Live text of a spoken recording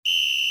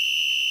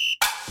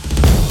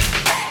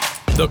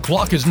The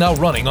clock is now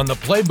running on the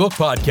Playbook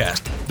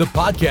Podcast, the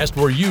podcast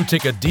where you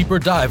take a deeper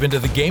dive into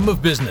the game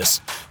of business,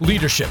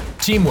 leadership,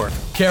 teamwork,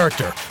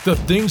 character, the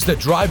things that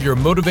drive your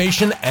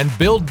motivation and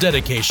build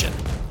dedication.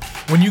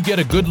 When you get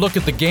a good look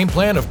at the game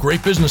plan of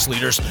great business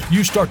leaders,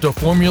 you start to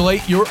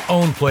formulate your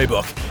own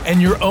playbook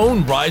and your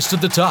own rise to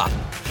the top.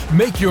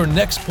 Make your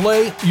next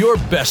play your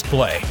best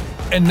play.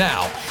 And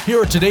now,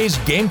 here are today's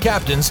game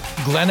captains,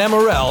 Glenn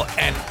Amarell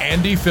and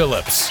Andy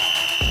Phillips.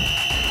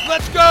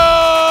 Let's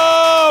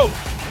go!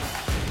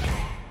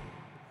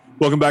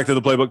 Welcome back to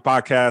the Playbook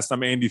Podcast.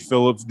 I'm Andy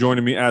Phillips.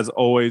 Joining me, as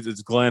always,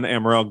 is Glenn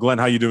Amarell. Glenn,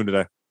 how you doing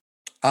today?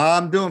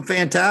 I'm doing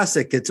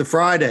fantastic. It's a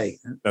Friday.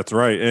 That's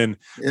right. And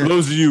for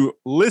those of you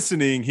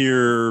listening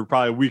here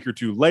probably a week or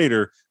two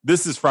later,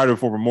 this is Friday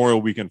before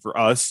Memorial Weekend for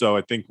us. So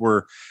I think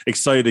we're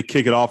excited to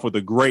kick it off with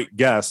a great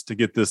guest to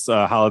get this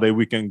holiday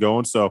weekend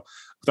going. So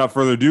without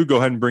further ado, go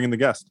ahead and bring in the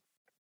guest.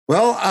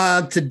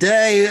 Well,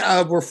 today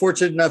we're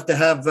fortunate enough to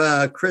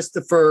have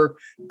Christopher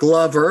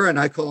Glover, and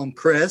I call him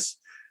Chris,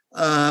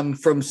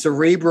 from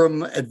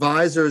Cerebrum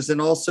Advisors and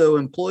also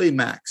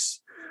EmployeeMax.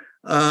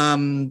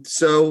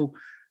 So,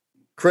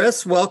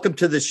 Chris, welcome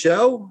to the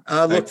show.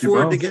 Look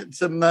forward to getting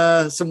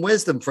some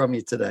wisdom from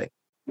you today.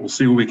 We'll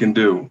see what we can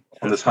do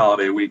on this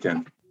holiday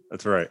weekend.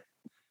 That's right.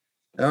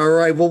 All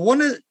right. Well,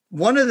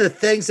 one of the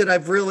things that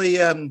I've really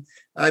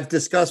I've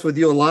discussed with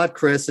you a lot,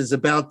 Chris, is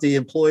about the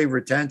employee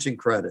retention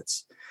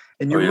credits,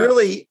 and you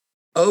really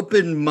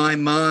opened my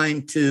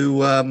mind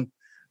to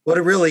what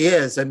it really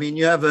is. I mean,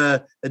 you have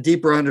a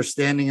deeper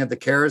understanding of the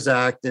CARES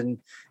Act and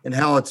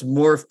how it's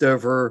morphed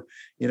over,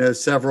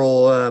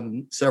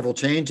 several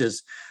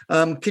changes.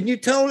 Can you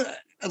tell?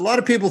 A lot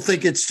of people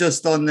think it's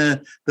just on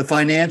the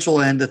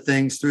financial end of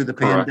things through the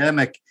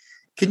pandemic.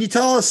 Can you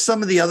tell us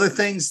some of the other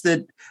things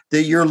that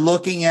you're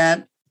looking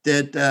at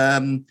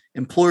that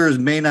employers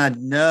may not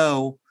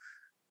know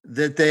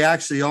that they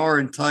actually are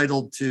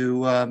entitled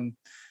to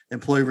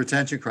employee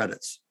retention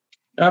credits?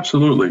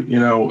 Absolutely.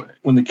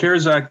 When the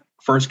CARES Act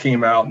first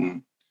came out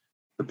and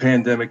the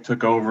pandemic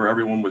took over,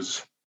 everyone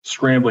was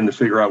scrambling to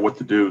figure out what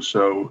to do.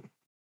 So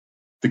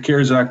the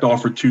CARES Act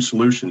offered two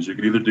solutions. You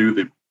could either do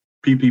the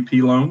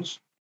PPP loans,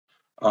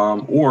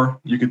 or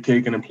you could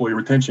take an employee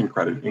retention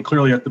credit. And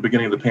clearly at the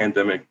beginning of the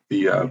pandemic,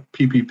 the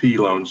PPP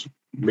loans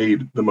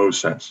made the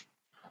most sense.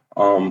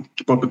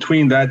 But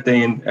between that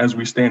day and as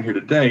we stand here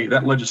today,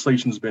 that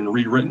legislation has been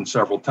rewritten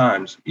several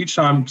times, each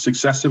time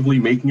successively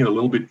making it a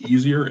little bit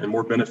easier and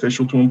more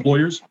beneficial to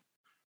employers.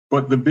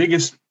 But the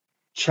biggest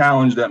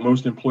challenge that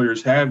most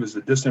employers have is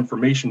the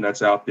disinformation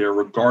that's out there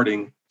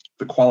regarding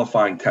the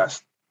qualifying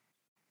test.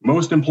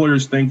 Most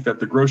employers think that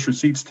the gross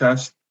receipts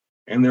test,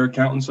 and their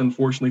accountants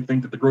unfortunately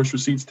think that the gross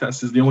receipts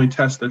test is the only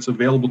test that's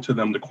available to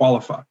them to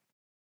qualify.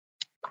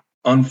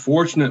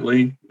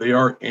 Unfortunately, they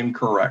are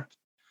incorrect.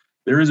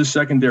 There is a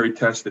secondary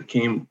test that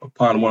came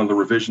upon one of the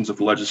revisions of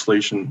the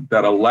legislation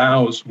that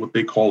allows what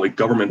they call a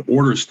government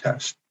orders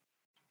test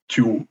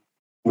to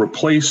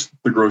replace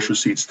the gross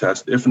receipts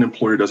test if an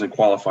employer doesn't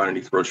qualify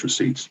underneath gross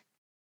receipts.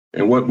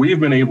 And what we've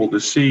been able to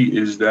see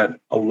is that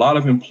a lot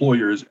of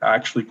employers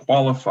actually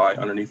qualify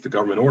underneath the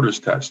government orders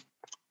test.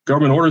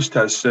 Government orders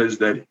test says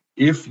that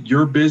if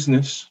your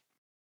business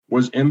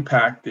was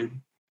impacted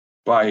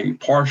by a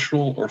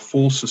partial or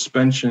full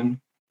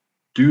suspension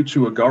due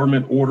to a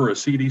government order, a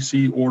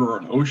CDC order, or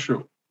an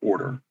OSHA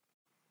order,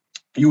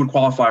 you would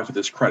qualify for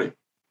this credit.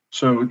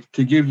 So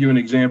to give you an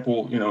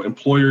example,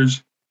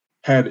 employers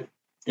had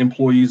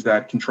employees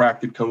that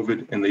contracted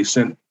COVID and they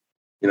sent,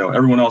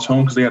 everyone else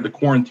home because they had to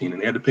quarantine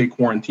and they had to pay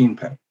quarantine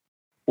pay.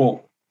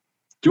 Well,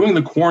 doing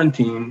the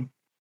quarantine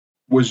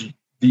was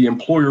the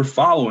employer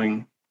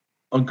following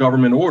a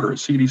government order, a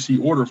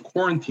CDC order of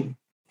quarantine.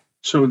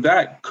 So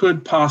that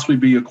could possibly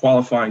be a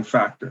qualifying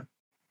factor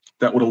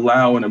that would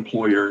allow an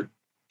employer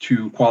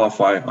to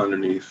qualify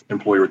underneath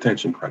employee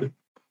retention credit.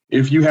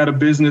 If you had a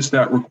business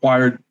that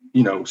required,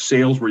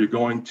 sales where you're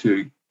going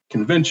to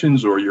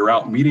conventions or you're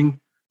out meeting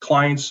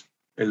clients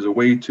as a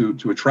way to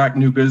attract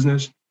new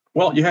business,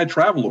 well, you had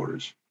travel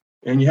orders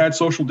and you had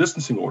social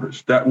distancing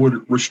orders that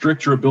would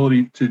restrict your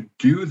ability to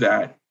do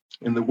that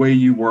in the way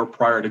you were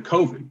prior to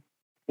COVID.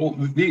 Well,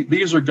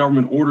 these are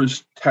government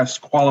orders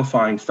test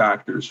qualifying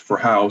factors for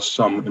how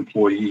some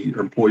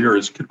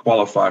employers could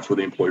qualify for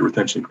the employee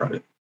retention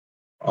credit.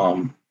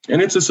 And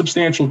it's a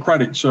substantial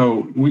credit.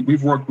 So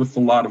we've worked with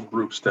a lot of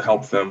groups to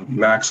help them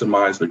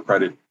maximize the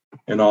credit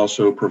and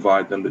also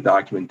provide them the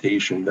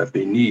documentation that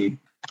they need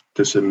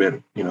to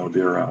submit,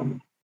 their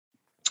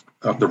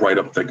the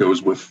write-up that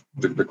goes with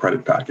the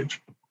credit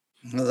package.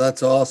 Well,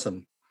 that's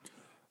awesome.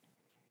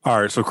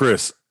 All right. So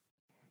Chris,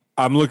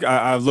 I've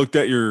looked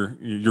at your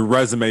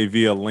resume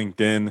via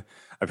LinkedIn.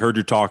 I've heard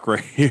you talk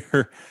right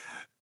here.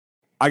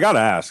 I got to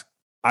ask,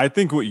 I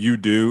think what you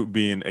do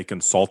being a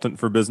consultant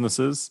for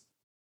businesses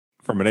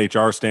from an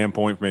HR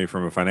standpoint, maybe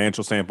from a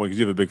financial standpoint, because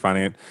you have a big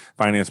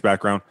finance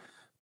background,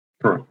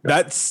 Sure.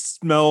 that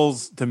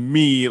smells to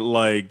me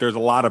like there's a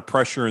lot of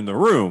pressure in the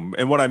room.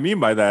 And what I mean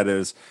by that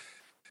is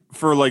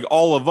for like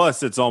all of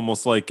us, it's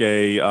almost like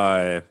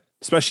a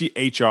especially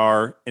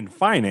HR and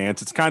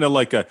finance, it's kind of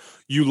like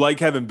you like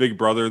having Big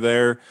Brother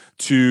there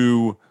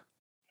to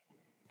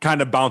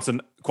kind of bounce a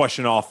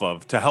question off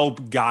of, to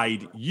help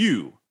guide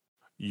you.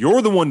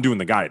 You're the one doing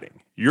the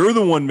guiding. You're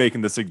the one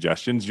making the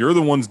suggestions. You're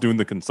the ones doing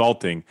the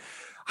consulting.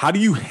 How do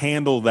you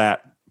handle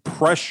that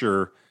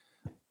pressure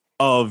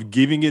of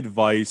giving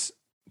advice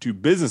to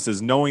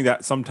businesses, knowing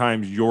that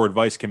sometimes your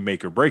advice can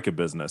make or break a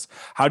business?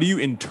 How do you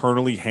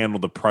internally handle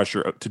the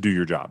pressure to do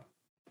your job?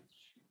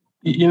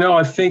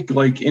 I think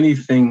like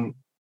anything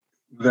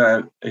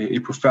that a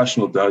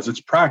professional does, it's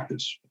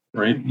practice,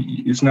 right?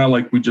 It's not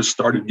like we just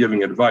started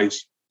giving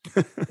advice.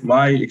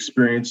 My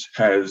experience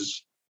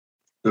has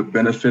the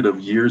benefit of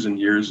years and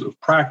years of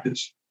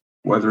practice,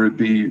 whether it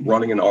be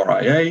running an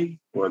RIA,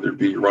 whether it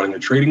be running a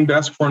trading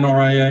desk for an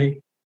RIA,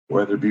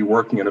 whether it be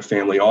working in a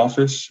family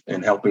office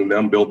and helping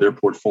them build their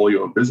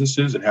portfolio of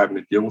businesses and having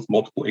to deal with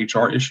multiple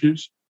HR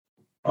issues.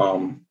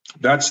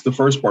 That's the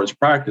first part, is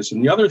practice.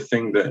 And the other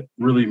thing that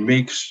really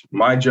makes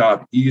my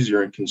job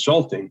easier in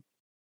consulting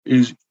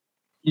is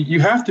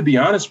you have to be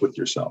honest with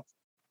yourself.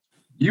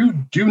 You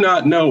do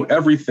not know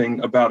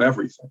everything about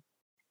everything.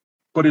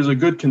 But as a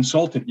good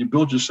consultant, you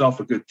build yourself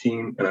a good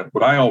team and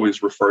what I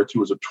always refer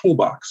to as a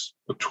toolbox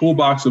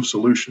of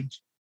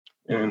solutions.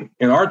 And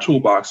in our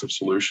toolbox of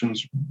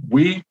solutions,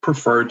 we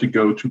prefer to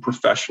go to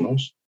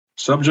professionals,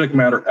 subject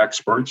matter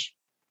experts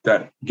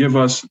that give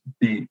us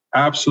the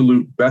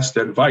absolute best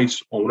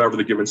advice on whatever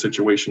the given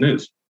situation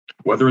is,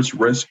 whether it's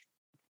risk,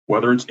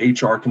 whether it's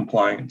HR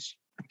compliance,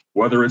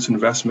 whether it's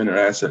investment and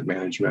asset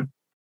management.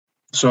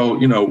 So,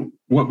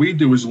 what we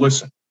do is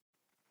listen.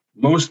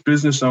 Most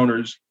business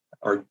owners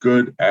are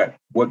good at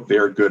what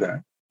they're good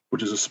at,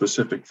 which is a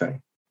specific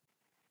thing.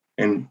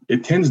 And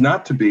it tends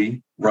not to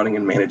be running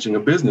and managing a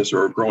business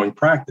or a growing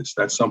practice.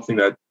 That's something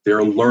that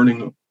they're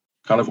learning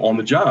kind of on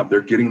the job.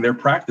 They're getting their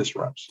practice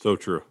reps. So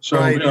true. So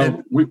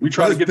right. We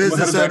try to get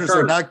business owners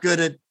are not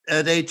good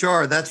at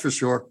HR, that's for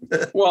sure.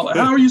 Well,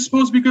 how are you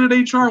supposed to be good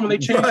at HR when they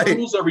change the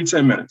rules every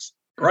 10 minutes?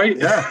 Right?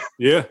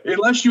 Yeah.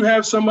 Unless you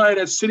have somebody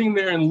that's sitting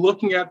there and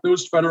looking at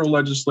those federal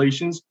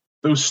legislations,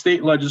 those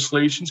state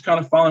legislations, kind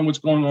of following what's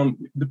going on,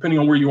 depending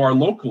on where you are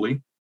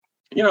locally,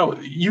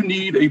 you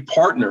need a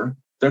partner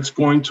that's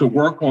going to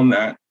work on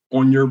that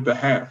on your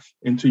behalf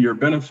and to your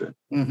benefit.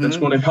 Mm-hmm. That's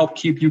going to help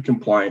keep you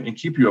compliant and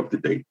keep you up to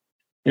date.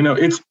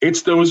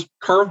 It's those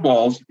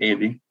curveballs,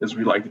 Andy, as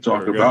we like to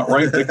talk about,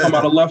 right? They come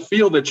out of left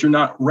field that you're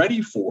not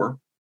ready for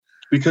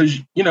because,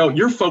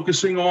 you're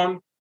focusing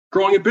on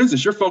growing a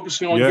business. You're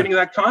focusing on getting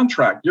that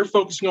contract. You're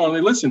focusing on,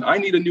 listen, I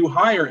need a new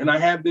hire and I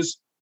have this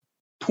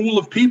pool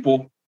of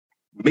people,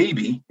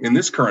 maybe in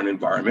this current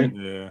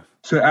environment,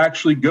 to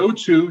actually go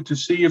to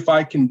see if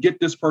I can get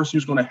this person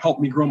who's going to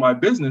help me grow my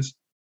business.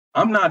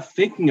 I'm not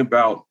thinking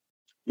about,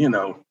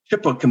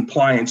 HIPAA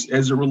compliance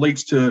as it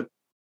relates to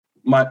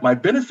my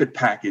benefit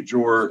package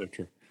or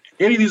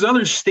any of these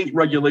other state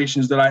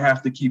regulations that I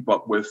have to keep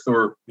up with,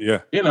 or,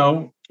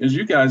 as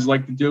you guys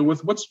like to deal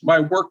with, what's my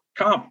work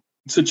comp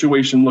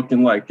situation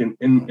looking like and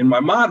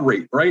my mod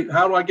rate, right?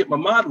 How do I get my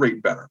mod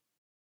rate better?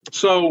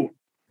 So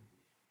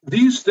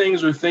these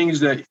things are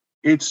things that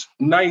it's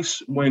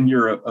nice when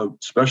you're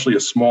especially a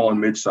small and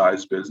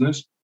mid-sized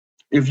business,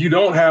 if you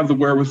don't have the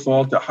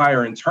wherewithal to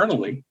hire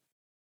internally,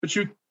 but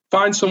you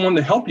find someone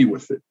to help you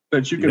with it,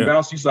 that you can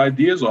bounce these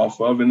ideas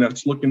off of, and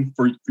that's looking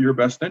for your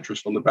best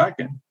interest on the back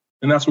end.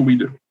 And that's what we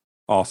do.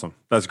 Awesome.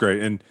 That's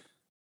great. And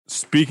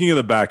speaking of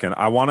the back end,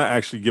 I want to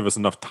actually give us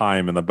enough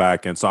time in the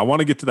back end. So I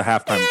want to get to the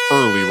halftime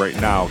early right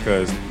now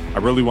because I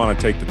really want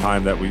to take the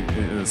time that we,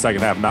 in the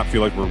second half, not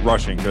feel like we're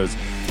rushing because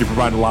you're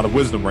providing a lot of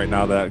wisdom right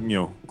now that,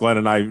 Glenn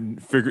and I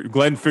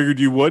figured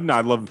you would. And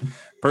I love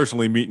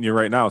personally meeting you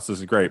right now. So this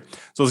is great.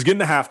 So let's get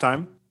into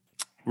halftime.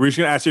 We're just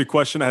going to ask you a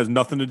question that has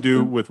nothing to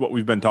do with what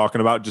we've been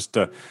talking about, just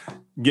to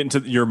get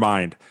into your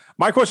mind.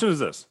 My question is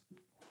this.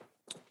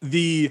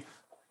 The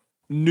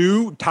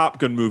new Top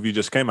Gun movie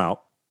just came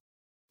out,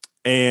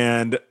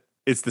 and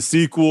it's the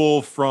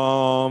sequel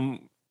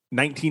from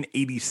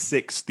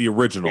 1986, the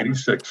original.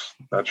 86,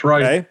 that's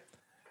right. Okay?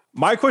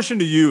 My question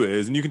to you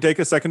is, and you can take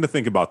a second to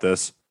think about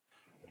this,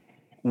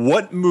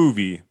 what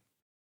movie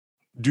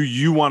do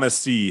you want to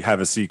see have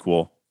a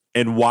sequel,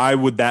 and why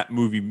would that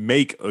movie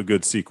make a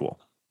good sequel?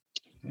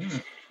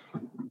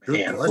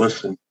 Man,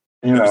 listen,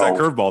 that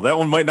curveball. That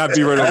one might not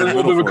be right over the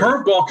middle. A little bit of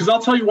a curveball, because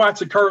I'll tell you why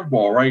it's a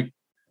curveball, right?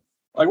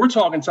 Like, we're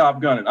talking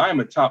Top Gun, and I am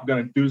a Top Gun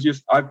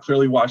enthusiast. I've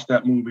clearly watched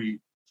that movie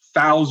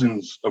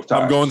thousands of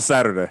times. I'm going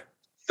Saturday.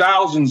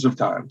 Thousands of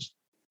times.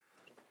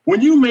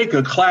 When you make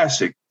a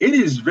classic, it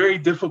is very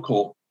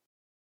difficult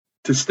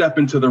to step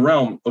into the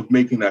realm of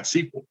making that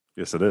sequel.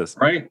 Yes, it is.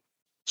 Right?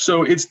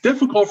 So it's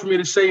difficult for me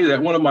to say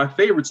that one of my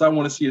favorites, I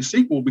want to see a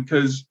sequel,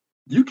 because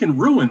you can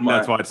ruin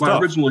my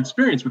original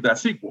experience with that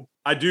sequel.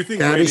 I do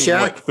think waiting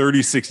like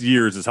 36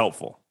 years is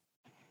helpful.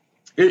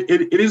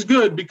 It is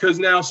good because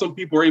now some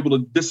people are able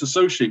to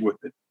disassociate with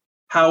it.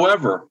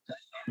 However,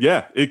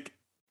 right?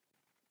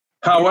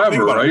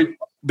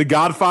 The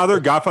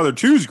Godfather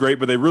 2 is great,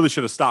 but they really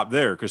should have stopped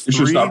there because it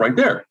should stop right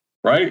there,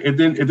 right? It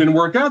didn't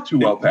work out too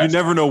well. You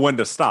never know when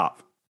to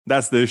stop.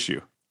 That's the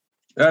issue.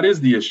 That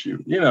is the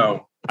issue. You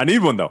know, I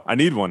need one though. I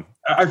need one.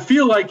 I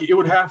feel like it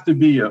would have to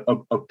be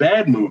a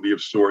bad movie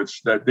of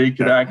sorts that they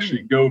could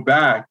actually go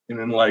back and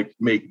then like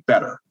make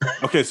better.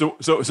 Okay, so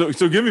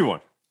give me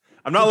one.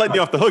 I'm not letting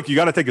you off the hook. You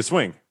got to take a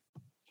swing.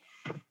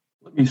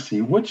 Let me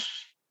see. Which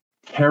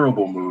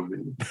terrible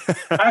movie?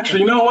 Actually,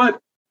 you know what?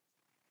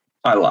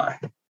 I lie.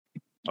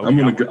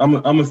 Okay,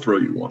 I'm gonna throw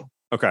you one.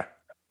 Okay.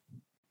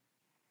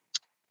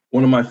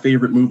 One of my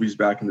favorite movies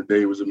back in the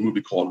day was a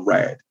movie called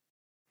Rad.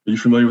 Are you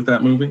familiar with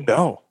that movie?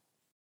 No.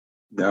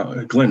 Now,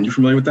 Glenn, you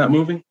familiar with that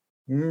movie?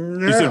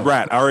 No. You said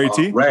Rat,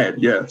 R-A-T? Rad,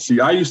 yeah.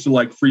 See, I used to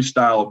like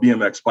freestyle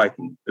BMX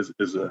biking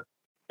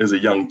as a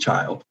young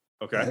child.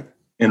 Okay.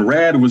 And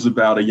Rad was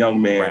about a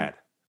young man. Rad.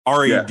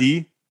 R-A-D?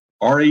 Yeah.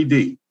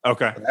 R-A-D.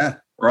 Okay. Yeah.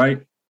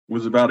 Right?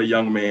 Was about a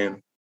young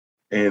man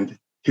and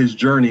his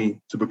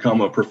journey to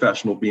become a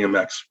professional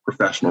BMX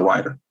professional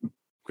rider.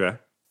 Okay.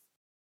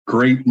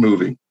 Great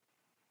movie.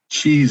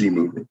 Cheesy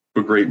movie,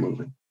 but great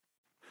movie.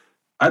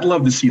 I'd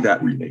love to see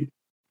that remade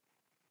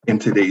in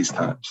today's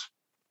times.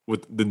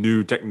 With the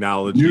new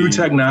technology.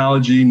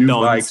 New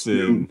bikes.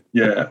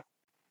 Yeah.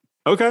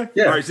 Okay.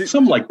 Yeah. All right,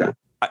 something like that.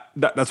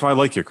 That's why I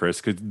like you, Chris,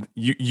 because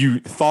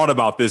you thought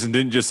about this and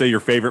didn't just say your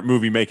favorite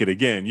movie, make it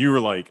again. You were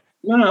like,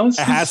 no, it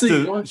has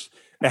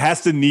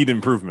to need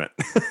improvement.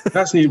 It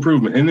has to need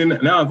improvement. And then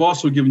now I've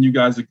also given you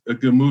guys a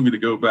good movie to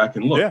go back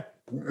and look. Yeah.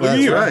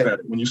 That's right.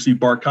 When you see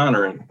Bart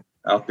Connor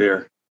out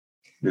there,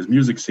 his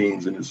music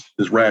scenes and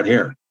his rad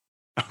hair.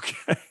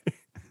 Okay.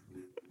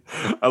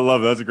 I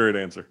love it. That's a great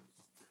answer.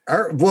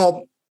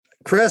 Well,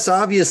 Chris,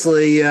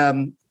 obviously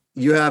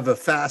you have a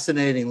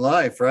fascinating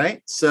life,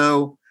 right?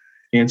 So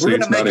we're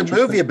going to make a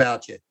movie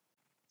about you.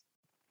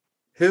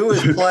 Who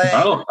is playing?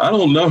 I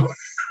don't know.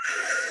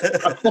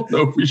 I don't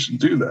know if we should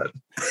do that.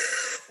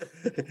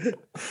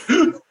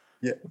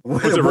 Yeah.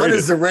 What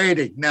is the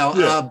rating? Now,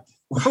 yeah.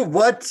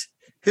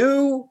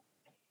 Who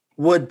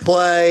would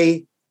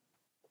play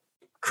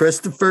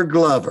Christopher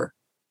Glover?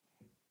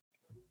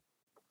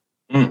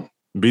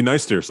 Be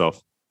nice to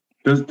yourself.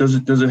 Does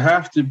it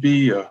have to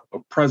be a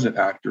present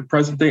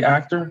day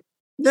actor?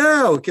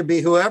 No, it could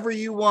be whoever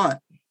you want.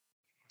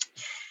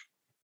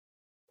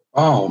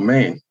 Oh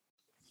man.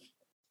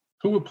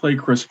 Who would play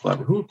Chris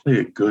Glover? Who would play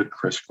a good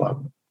Chris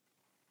Glover?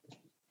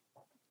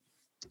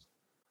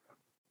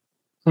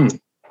 I'd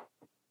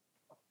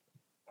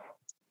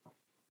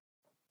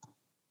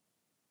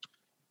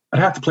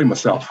have to play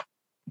myself.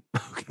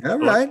 Okay. All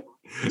right.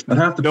 I'd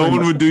have to. No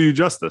one would do you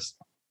justice.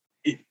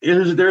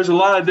 There's a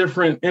lot of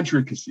different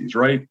intricacies,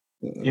 right?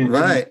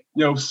 Right.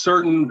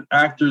 Certain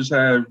actors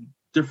have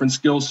different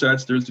skill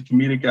sets. There's the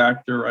comedic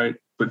actor, right?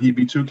 But he'd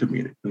be too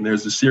comedic. And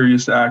there's the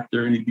serious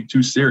actor, and he'd be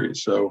too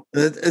serious. So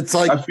it's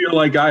like, I feel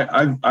like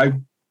I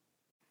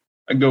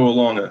go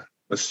along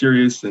a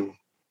serious and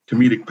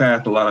comedic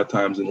path a lot of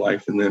times in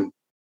life, and then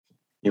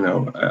I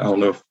don't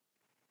know if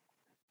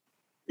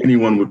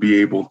anyone would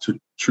be able to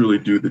truly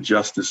do the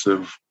justice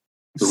of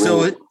the role.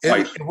 So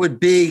it would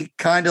be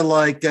kind of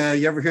like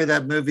you ever hear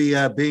that movie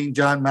Being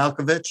John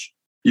Malkovich?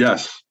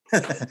 Yes.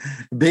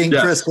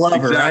 Chris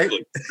Glover, exactly.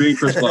 Right? Being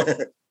Chris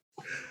Glover.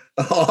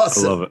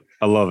 Awesome.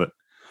 I love it.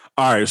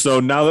 All right. So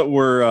now that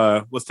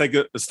we're let's take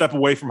a step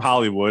away from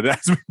Hollywood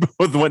as we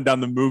both went down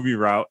the movie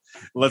route.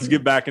 Let's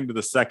get back into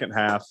the second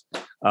half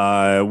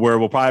where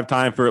we'll probably have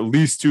time for at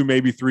least 2,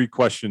 maybe 3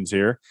 questions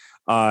here.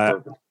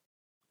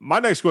 My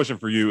next question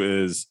for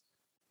you is,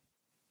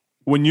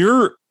 when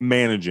you're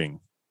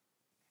managing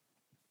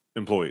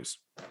employees,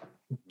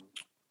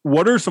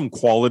 what are some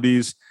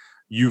qualities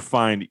you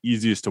find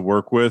easiest to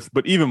work with,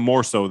 but even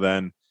more so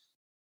than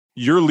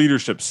your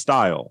leadership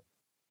style?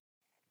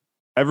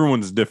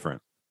 Everyone's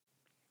different.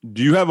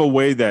 Do you have a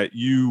way that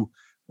you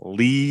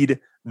lead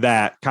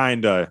that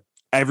kind of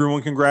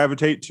everyone can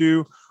gravitate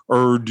to,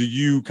 or do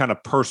you kind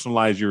of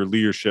personalize your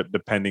leadership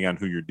depending on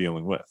who you're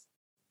dealing with?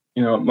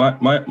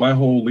 My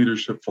whole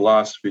leadership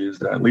philosophy is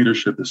that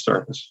leadership is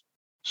service.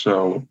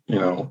 So,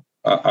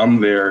 I'm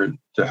there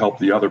to help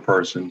the other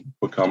person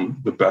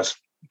become the best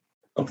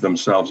of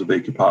themselves that they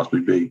could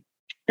possibly be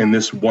in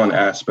this one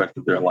aspect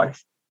of their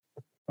life.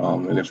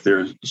 And if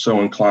they're so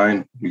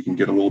inclined, we can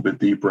get a little bit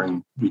deeper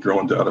and we grow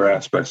into other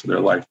aspects of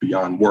their life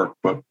beyond work.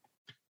 But,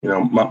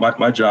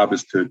 my job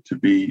is to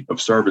be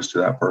of service to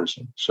that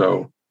person.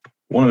 So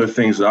one of the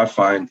things that I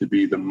find to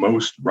be the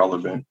most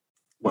relevant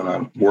when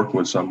I'm working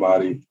with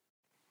somebody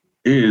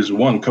is,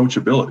 one,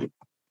 coachability,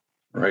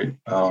 right?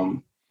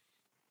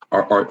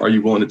 Are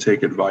you willing to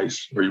take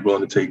advice? Are you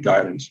willing to take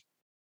guidance?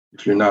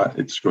 If you're not,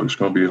 it's going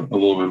to be a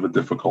little bit of a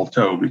difficult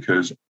toe,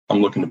 because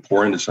I'm looking to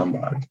pour into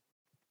somebody.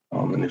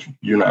 And if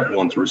you're not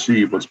willing to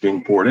receive what's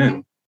being poured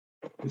in,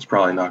 it's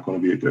probably not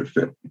going to be a good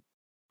fit.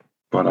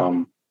 But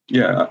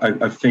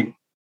I think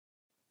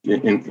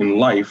in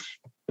life,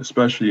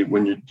 especially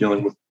when you're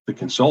dealing with the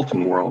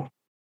consulting world,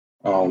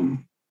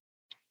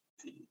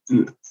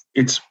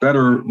 it's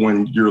better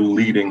when you're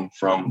leading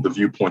from the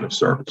viewpoint of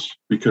service,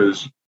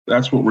 because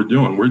that's what we're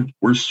doing.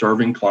 We're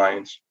serving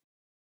clients.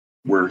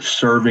 We're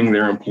serving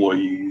their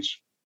employees.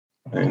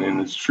 And in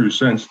its true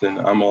sense, then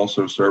I'm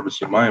also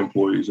servicing my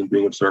employees and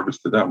being of service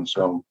to them.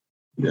 So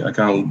yeah, I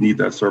kind of need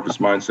that service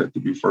mindset to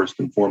be first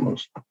and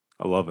foremost.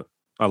 I love it.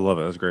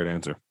 That's a great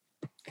answer.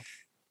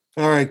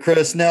 All right,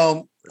 Chris.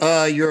 Now,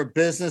 you're a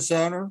business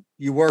owner.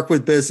 You work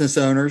with business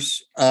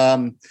owners.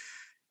 In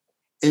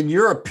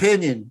your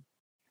opinion,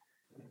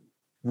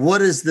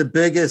 what is the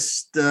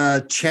biggest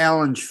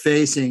challenge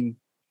facing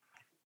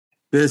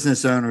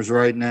business owners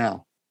right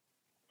now?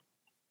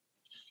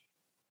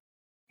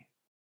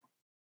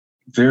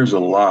 There's a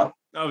lot.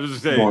 I was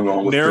just saying, going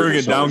on with narrowing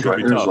it down could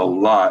be tough. There's a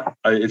lot.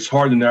 It's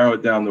hard to narrow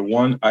it down to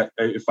one.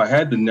 If I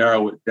had to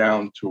narrow it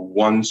down to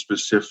one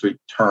specific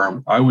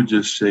term, I would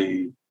just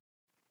say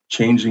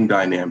changing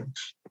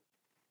dynamics.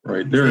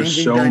 Right? There are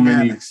so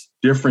many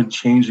different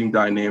changing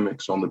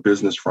dynamics on the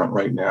business front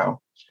right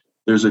now.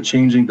 There's a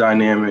changing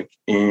dynamic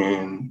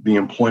in the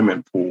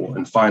employment pool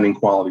and finding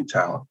quality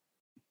talent.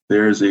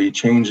 There's a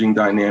changing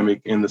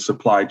dynamic in the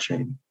supply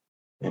chain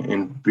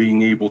and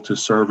being able to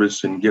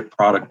service and get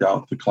product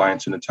out to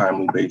clients in a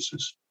timely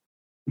basis.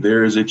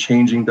 There is a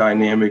changing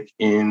dynamic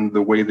in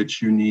the way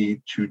that you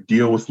need to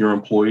deal with your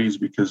employees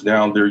because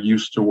now they're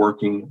used to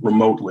working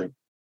remotely.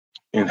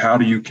 And how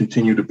do you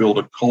continue to build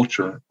a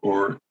culture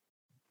or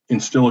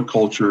instill a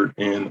culture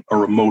in a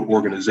remote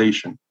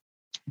organization?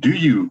 Do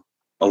you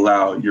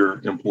allow your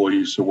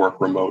employees to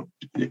work remote?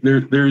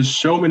 There's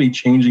so many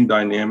changing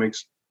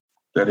dynamics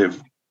that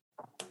have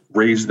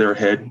raised their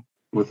head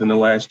within the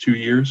last 2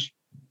 years.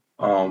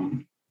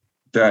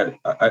 That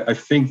I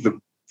think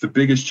the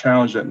biggest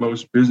challenge that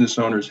most business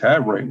owners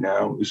have right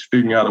now is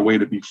figuring out a way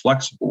to be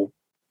flexible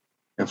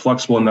and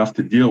flexible enough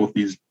to deal with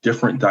these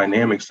different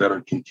dynamics that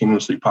are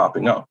continuously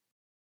popping up.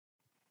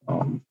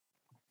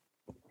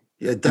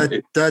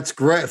 That's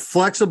great.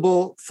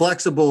 Flexible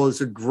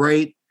is a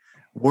great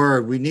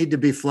word. We need to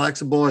be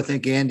flexible. I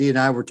think Andy and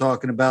I were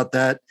talking about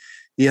that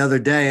the other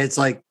day. It's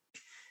like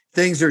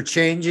things are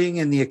changing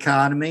in the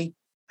economy.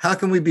 How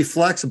can we be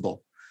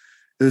flexible?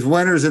 There's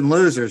winners and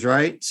losers,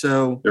 right?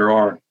 So there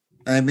are.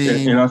 I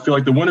mean, and I feel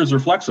like the winners are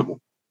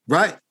flexible,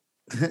 right?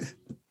 That's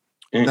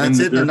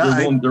it. They're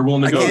willing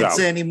to go. I can't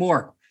say any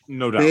more.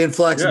 No doubt. Being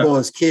flexible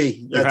is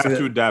key. You have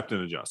to adapt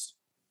and adjust.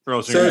 Or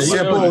else so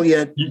simple,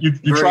 yet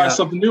you try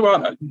something new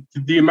out.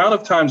 The amount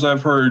of times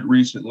I've heard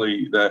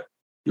recently that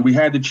we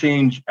had to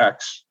change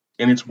X,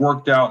 and it's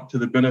worked out to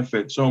the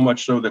benefit so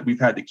much so that we've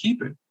had to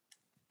keep it,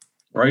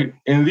 right?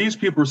 And these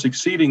people are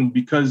succeeding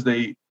because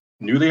they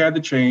knew they had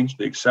to change.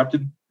 They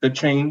accepted the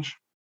change,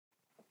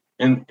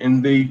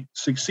 and they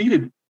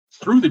succeeded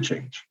through the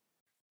change.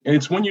 And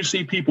it's when you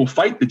see people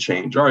fight the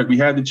change. All right, we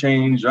had to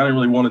change. I didn't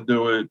really want to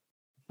do it,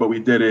 but we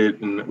did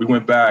it, and we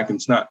went back, and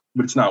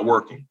it's not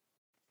working.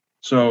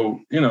 So,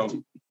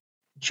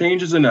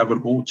 change is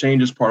inevitable.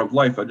 Change is part of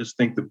life. I just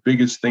think the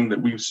biggest thing that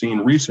we've seen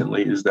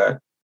recently is that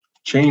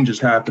change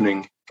is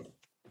happening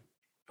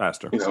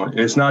faster.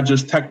 It's not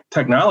just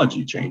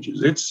technology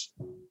changes. It's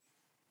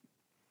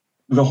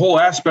the whole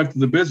aspect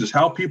of the business,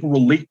 how people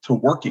relate to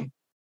working,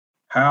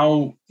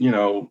 how,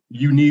 you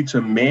need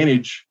to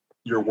manage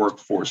your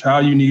workforce, how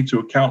you need to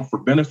account for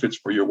benefits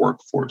for your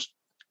workforce,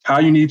 how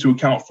you need to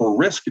account for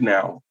risk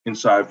now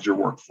inside your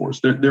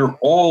workforce. They're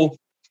all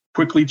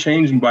quickly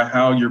changing by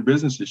how your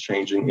business is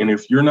changing. And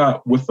if you're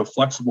not with a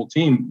flexible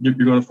team, you're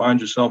going to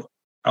find yourself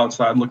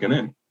outside looking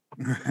in.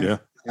 Yeah,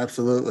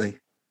 absolutely.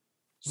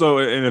 So,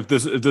 and if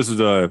this is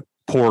a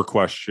poor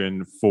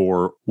question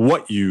for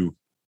what you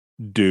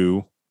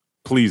do,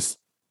 please,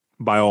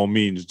 by all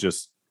means,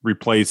 just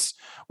replace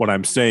what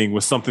I'm saying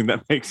with something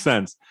that makes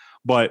sense.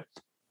 But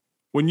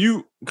when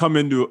you come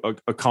into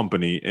a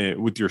company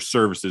with your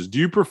services, do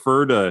you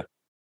prefer to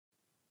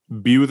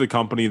be with a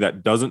company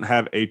that doesn't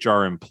have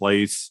HR in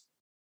place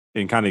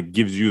and kind of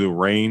gives you the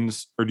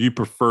reins? Or do you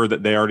prefer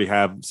that they already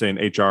have, say, an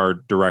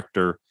HR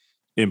director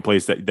in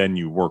place that then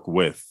you work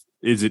with?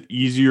 Is it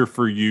easier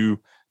for you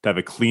to have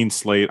a clean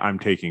slate, I'm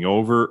taking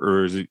over,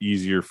 or is it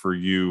easier for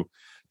you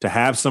to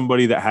have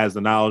somebody that has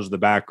the knowledge, the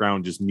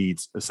background, just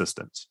needs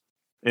assistance?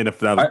 And if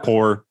that was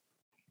poor,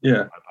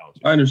 yeah,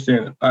 I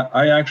understand.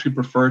 I actually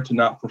prefer to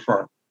not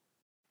prefer.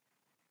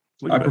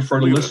 I prefer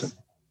to listen.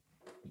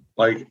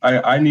 Like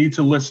I need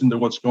to listen to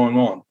what's going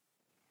on.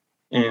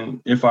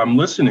 And if I'm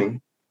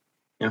listening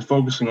and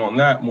focusing on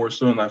that more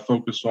so than I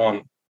focus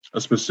on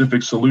a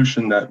specific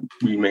solution that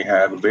we may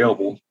have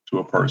available to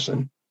a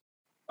person,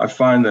 I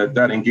find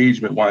that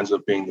engagement winds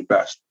up being the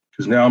best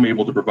because now I'm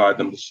able to provide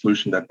them the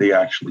solution that they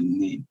actually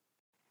need.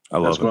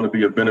 That's going to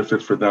be a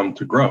benefit for them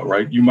to grow,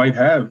 right? You might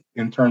have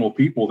internal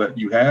people that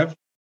you have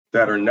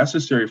that are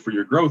necessary for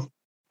your growth.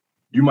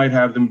 You might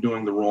have them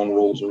doing the wrong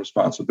roles and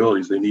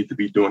responsibilities. They need to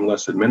be doing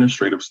less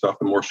administrative stuff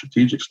and more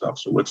strategic stuff.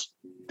 So let's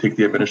take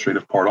the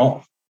administrative part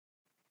off,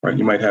 right?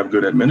 You might have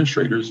good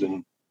administrators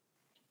and,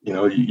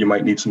 you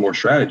might need some more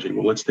strategy.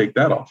 Well, let's take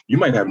that off. You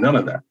might have none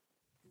of that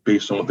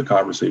based on what the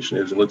conversation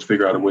is. And let's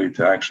figure out a way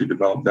to actually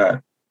develop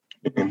that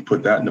and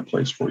put that into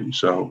place for you.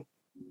 So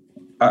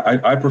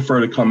I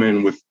prefer to come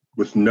in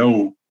with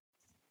no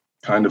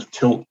kind of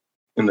tilt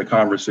in the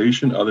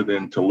conversation other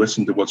than to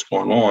listen to what's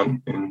going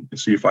on and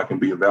see if I can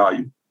be of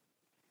value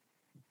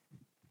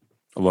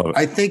I love it.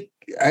 I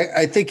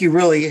think you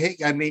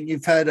really, I mean,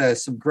 you've had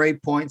some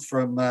great points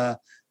from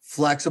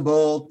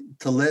flexible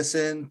to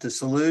listen to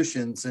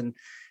solutions, and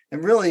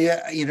really,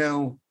 you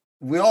know,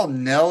 we all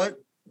know it,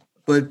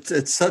 but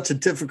it's such a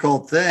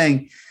difficult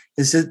thing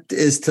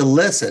is to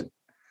listen.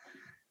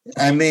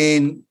 I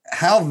mean,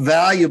 how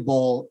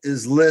valuable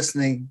is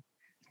listening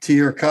to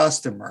your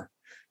customer,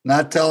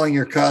 not telling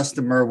your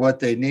customer what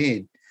they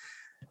need?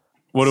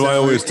 What do I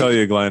always tell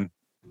you, Glenn?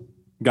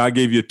 God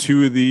gave you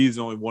 2 of these,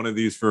 only 1 of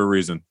these for a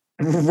reason.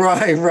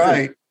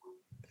 Right.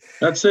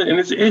 That's it. And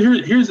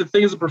here's the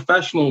thing: as a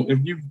professional, if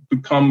you've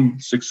become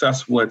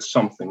successful at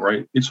something,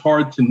 right, it's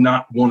hard to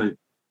not want to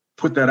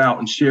put that out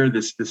and share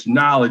this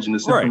knowledge and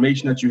this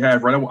information that you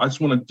have, right? I just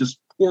want to just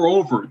pour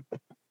over it.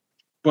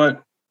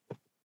 But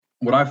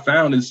what I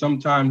found is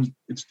sometimes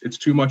it's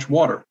too much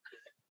water.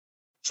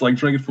 It's like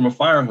drinking from a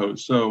fire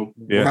hose. So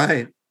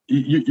right.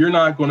 You're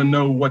not going to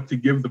know what to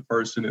give the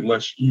person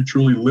unless you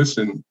truly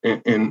listen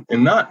and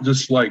not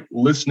just like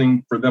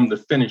listening for them to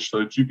finish so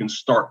that you can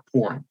start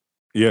pouring.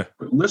 Yeah.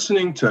 But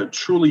listening to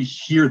truly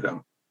hear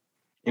them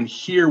and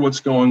hear what's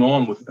going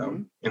on with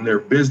them in their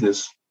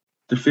business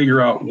to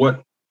figure out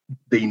what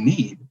they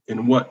need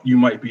and what you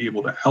might be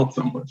able to help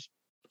them with.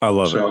 I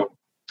love it. So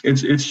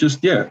it's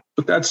just,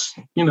 but that's,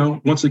 you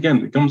know, once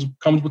again, it comes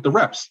with the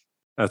reps.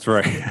 That's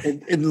right.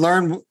 and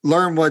learn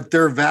what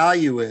their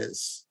value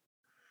is.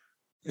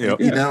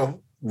 Yep. You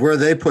know, where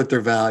they put their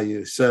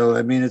value. So,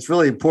 I mean, it's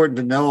really important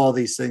to know all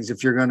these things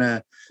if you're going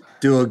to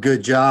do a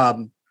good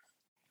job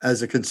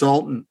as a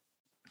consultant.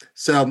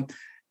 So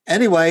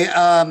anyway,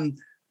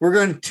 we're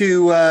going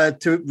to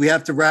we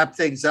have to wrap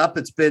things up.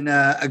 It's been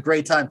a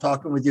great time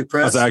talking with you,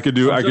 Chris. I could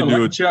do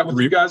a chat with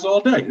you guys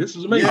all day. This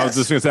is amazing. Yes. I was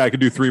just going to say I could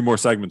do 3 more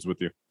segments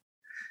with you.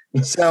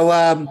 So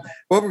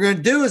what we're going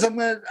to do is I'm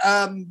going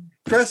to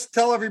Chris,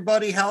 tell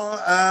everybody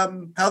how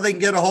they can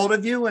get a hold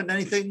of you and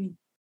anything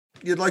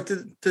you'd like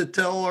to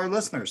tell our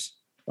listeners.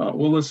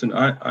 Well, listen,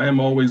 I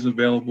am always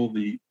available.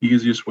 The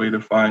easiest way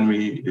to find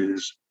me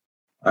is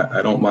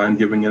I don't mind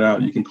giving it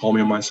out. You can call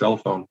me on my cell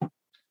phone,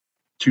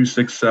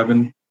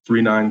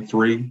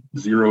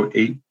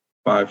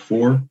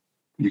 267-393-0854.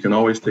 You can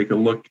always take a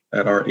look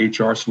at our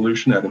HR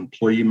solution at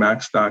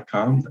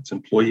EmployeeMax.com. That's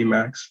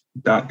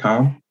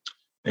EmployeeMax.com.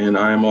 And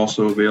I am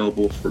also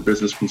available for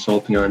business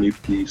consulting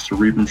underneath the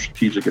Cerebrum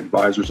Strategic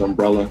Advisors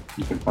umbrella.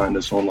 You can find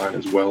us online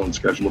as well and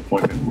schedule an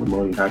appointment. We're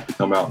more than happy to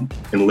come out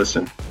and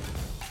listen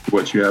to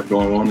what you have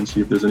going on and see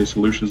if there's any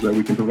solutions that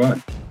we can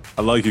provide.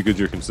 I like you because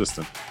you're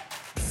consistent.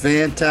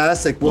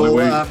 Fantastic. Well,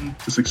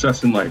 to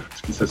success in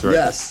life. That's right.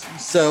 Yes.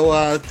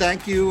 So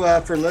thank you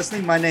for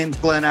listening. My name's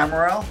Glenn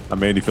Amaral.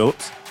 I'm Andy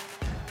Phillips.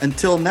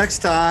 Until next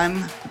time,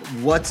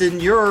 what's in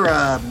your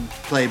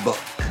playbook?